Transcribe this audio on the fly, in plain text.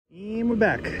And we're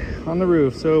back on the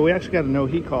roof. So we actually got a no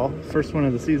heat call, first one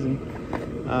of the season.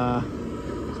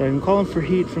 So I'm calling for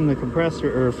heat from the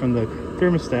compressor or from the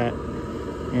thermostat,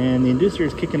 and the inducer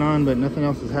is kicking on, but nothing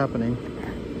else is happening.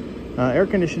 Air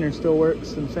conditioner still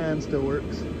works and fan still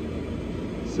works.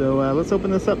 So let's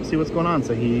open this up and see what's going on.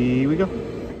 So here we go.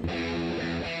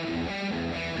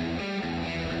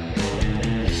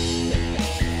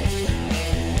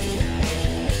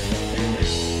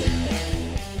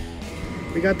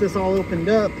 We got this all opened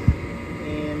up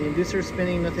and the inducer is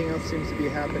spinning, nothing else seems to be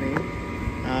happening.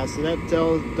 So that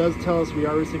does tell us we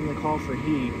are receiving the call for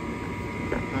heat.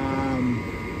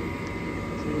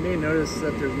 So you may notice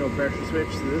that there's no pressure switch.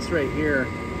 So this right here,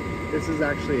 this is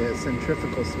actually a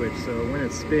centrifugal switch. So when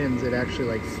it spins, it actually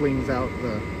like flings out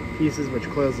the pieces which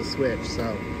close the switch.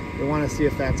 So we want to see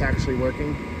if that's actually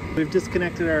working. We've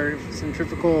disconnected our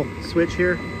centrifugal switch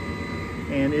here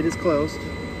and it is closed.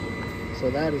 So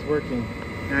that is working.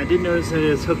 And I did notice that it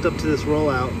is hooked up to this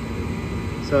rollout.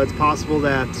 So it's possible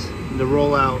that the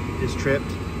rollout is tripped.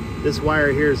 This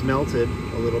wire here is melted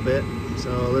a little bit.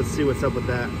 So let's see what's up with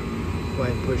that. Go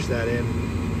ahead and push that in.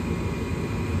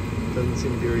 Doesn't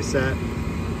seem to be reset.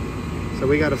 So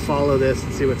we got to follow this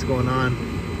and see what's going on.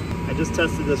 I just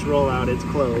tested this rollout, it's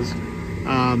closed.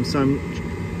 So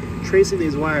I'm tracing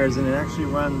these wires and it actually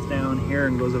runs down here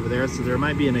and goes over there. So there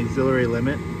might be an auxiliary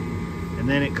limit. And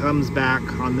then it comes back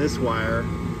on this wire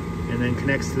and then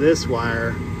connects to this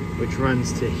wire, which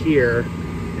runs to here.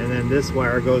 And then this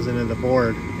wire goes into the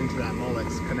board, into that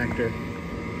Molex connector.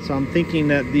 So I'm thinking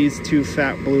that these two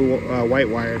fat blue white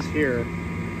wires here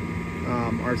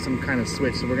are some kind of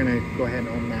switch. So we're gonna go ahead and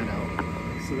ohm that out.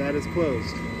 So that is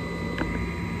closed.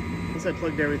 Once I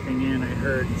plugged everything in, I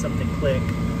heard something click.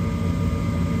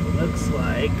 Looks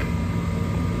like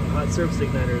the hot surface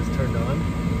igniter is turned on.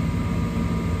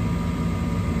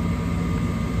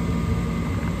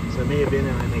 So it may have been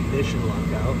an ignition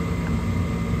lockout.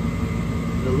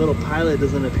 The little pilot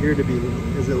doesn't appear to be,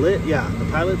 is it lit? Yeah, the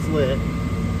pilot's lit.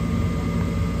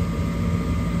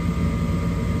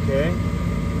 Okay.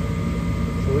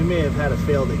 So we may have had a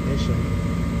failed ignition.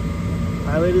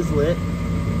 Pilot is lit.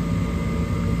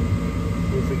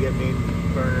 See if we get main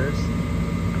burners.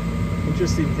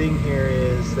 Interesting thing here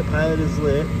is the pilot is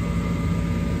lit.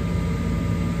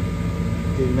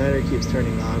 The igniter keeps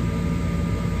turning on.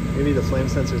 Maybe the flame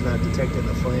sensor is not detecting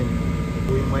the flame.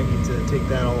 We might need to take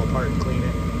that all apart and clean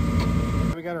it.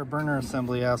 We got our burner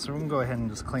assembly out, so we can go ahead and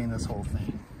just clean this whole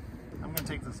thing. I'm gonna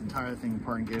take this entire thing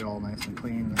apart and get it all nice and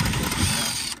clean.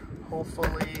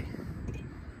 Hopefully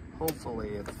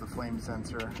it's the flame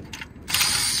sensor.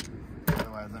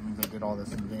 Otherwise that means I did all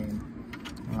this in vain.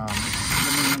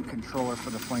 The main controller for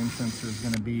the flame sensor is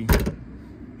gonna be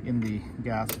in the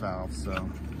gas valve, so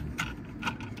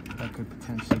that could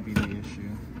potentially be the issue.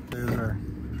 There's our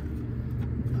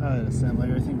pilot assembly.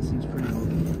 Everything seems pretty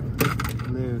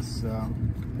loose, so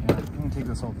yeah, I'm gonna take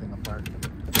this whole thing apart.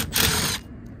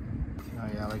 Oh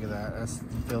yeah, look at that. That's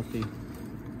filthy.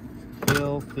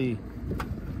 Filthy.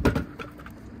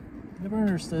 The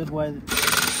burner said why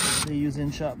they use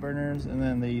in-shot burners and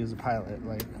then they use a pilot.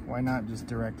 Like, why not just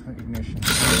direct ignition?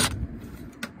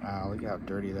 Wow, look how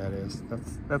dirty that is.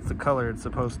 That's the color it's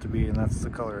supposed to be, and that's the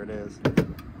color it is.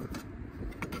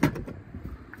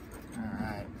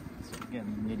 Alright, so we're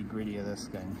getting the nitty-gritty of this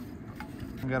thing.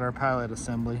 We got our pilot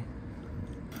assembly.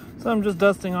 So I'm just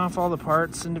dusting off all the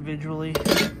parts individually.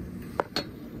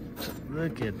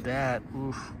 Look at that.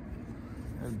 Oof.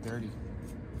 That's dirty.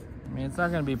 I mean, it's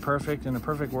not going to be perfect. In a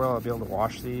perfect world, I'll be able to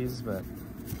wash these, but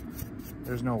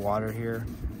there's no water here.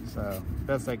 So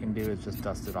best I can do is just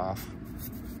dust it off.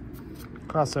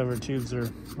 Crossover tubes are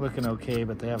looking okay,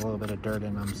 but they have a little bit of dirt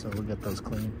in them, so we'll get those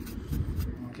clean.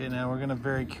 Okay, now we're going to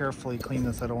very carefully clean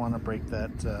this. I don't want to break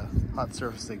that hot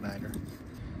surface igniter.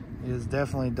 It is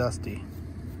definitely dusty.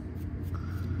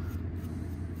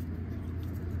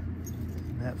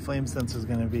 That flame sensor is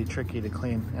going to be tricky to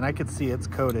clean, and I could see it's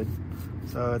coated,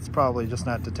 so it's probably just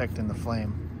not detecting the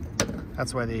flame.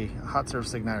 That's why the hot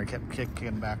surface igniter kept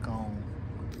kicking back on.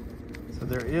 So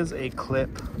there is a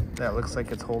clip that looks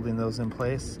like it's holding those in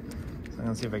place. So I'm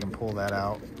going to see if I can pull that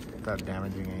out without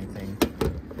damaging anything.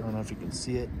 I don't know if you can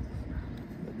see it,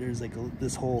 but there's like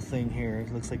this whole thing here.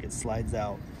 It looks like it slides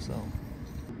out, so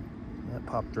that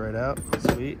popped right out.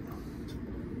 Sweet.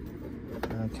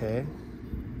 Okay.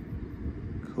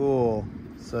 Cool.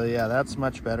 So yeah, that's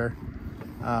much better.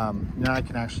 Now I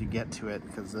can actually get to it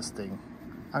because this thing,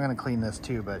 I'm gonna clean this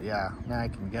too, but yeah, now I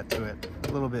can get to it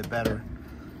a little bit better.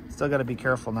 Still got to be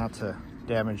careful not to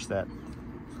damage that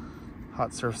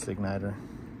hot surface igniter.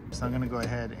 So I'm gonna go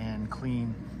ahead and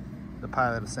clean the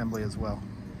pilot assembly as well.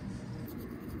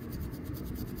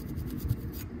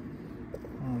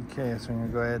 Okay, so I'm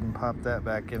gonna go ahead and pop that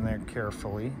back in there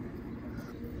carefully.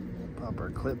 Pop our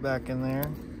clip back in there.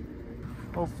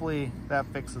 Hopefully that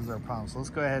fixes our problem. So let's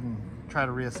go ahead and try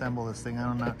to reassemble this thing.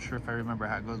 I'm not sure if I remember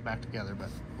how it goes back together, but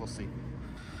we'll see.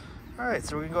 All right,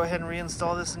 so we're gonna go ahead and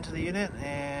reinstall this into the unit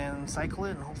and cycle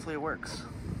it, and hopefully it works.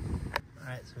 All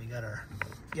right, so we got our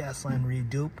gas line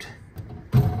reduped.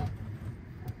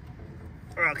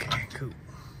 Okay, cool.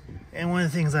 And one of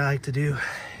the things I like to do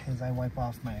is I wipe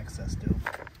off my excess dope.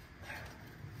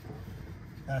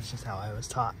 That's just how I was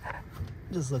taught.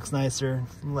 It just looks nicer,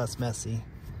 less messy.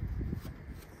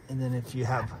 And then if you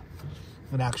have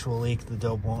an actual leak, the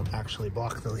dope won't actually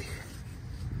block the leak.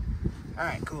 All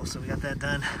right, cool, so we got that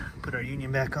done. Put our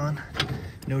union back on.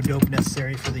 No dope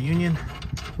necessary for the union.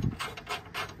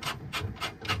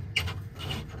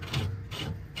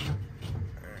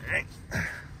 All right.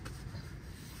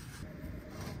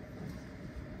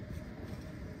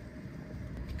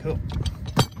 Cool.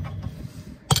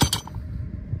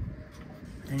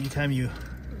 Anytime you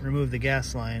remove the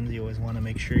gas lines, you always want to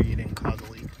make sure you didn't cause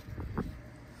a leak.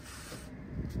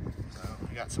 So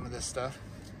we got some of this stuff.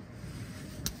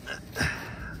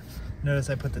 Notice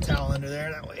I put the towel under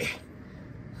there, that way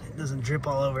it doesn't drip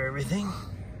all over everything.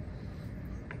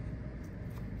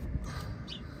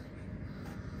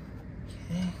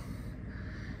 Okay.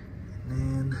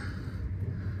 And then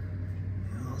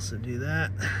you also do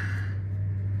that.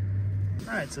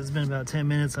 All right, so it's been about 10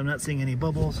 minutes. I'm not seeing any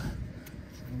bubbles. So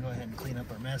we can go ahead and clean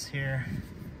up our mess here.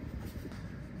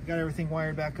 We got everything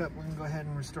wired back up. We're gonna go ahead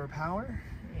and restore power,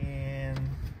 and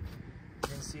we're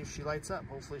gonna see if she lights up.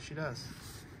 Hopefully she does.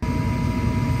 Okay,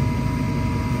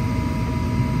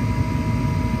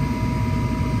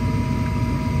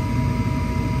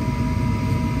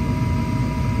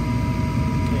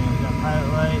 we got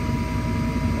pilot light.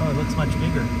 Oh, it looks much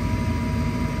bigger.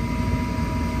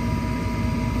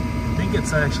 I think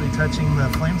it's actually touching the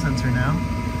flame sensor now.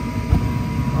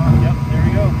 Oh, yep, there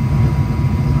we go.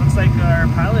 Looks like our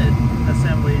pilot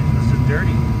assembly was just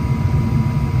dirty.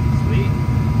 Sweet.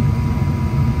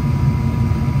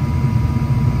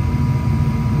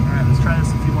 All right, let's try this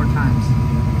a few more times.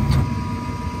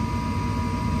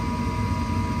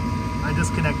 I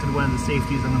disconnected one of the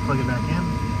safeties. I'm gonna plug it back in.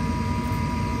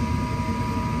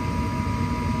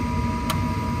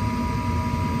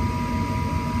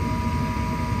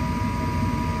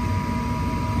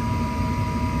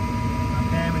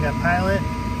 We got pilot,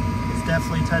 it's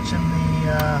definitely touching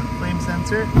the flame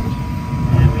sensor,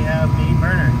 and we have the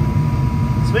burner.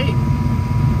 Sweet.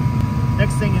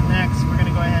 Next thing is next, we're gonna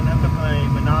go ahead and hook up a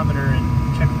manometer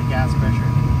and check the gas pressure.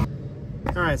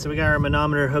 All right, so we got our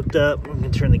manometer hooked up. We're gonna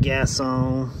turn the gas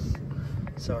on.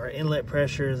 So our inlet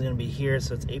pressure is gonna be here,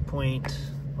 so it's 7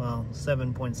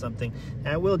 point something.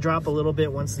 And it will drop a little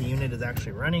bit once the unit is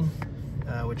actually running,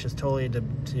 which is totally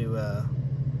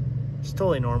it's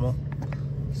totally normal.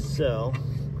 So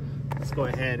let's go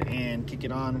ahead and kick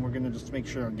it on. We're gonna just make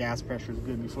sure our gas pressure is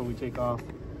good before we take off.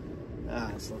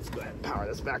 So let's go ahead and power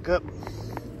this back up.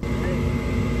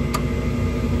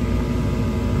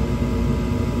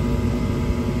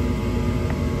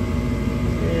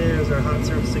 There's our hot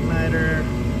surface igniter.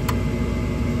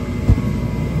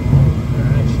 All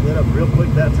right, she lit up real quick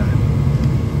that time.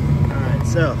 All right,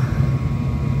 so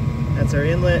that's our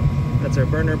inlet, that's our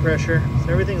burner pressure.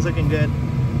 So everything's looking good.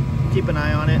 Keep an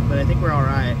eye on it, but I think we're all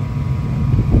right.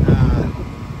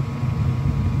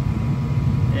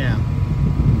 Yeah.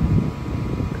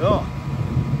 Cool.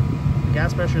 The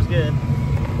gas pressure is good.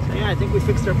 So yeah, I think we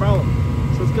fixed our problem.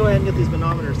 So let's go ahead and get these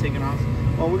manometers taken off.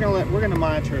 Well, we're gonna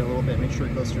monitor it a little bit, make sure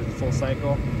it goes through the full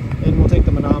cycle. Then we'll take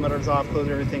the manometers off, close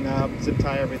everything up, zip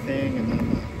tie everything, and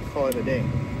then call it a day.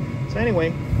 So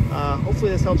anyway,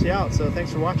 hopefully this helps you out. So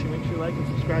thanks for watching. Make sure you like and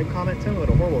subscribe, comment, tell me what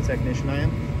a horrible technician I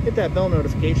am. Hit that bell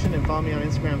notification and follow me on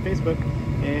Instagram and Facebook.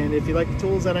 And if you like the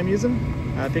tools that I'm using,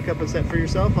 pick up a set for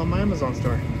yourself on my Amazon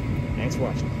store. Thanks for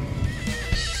watching.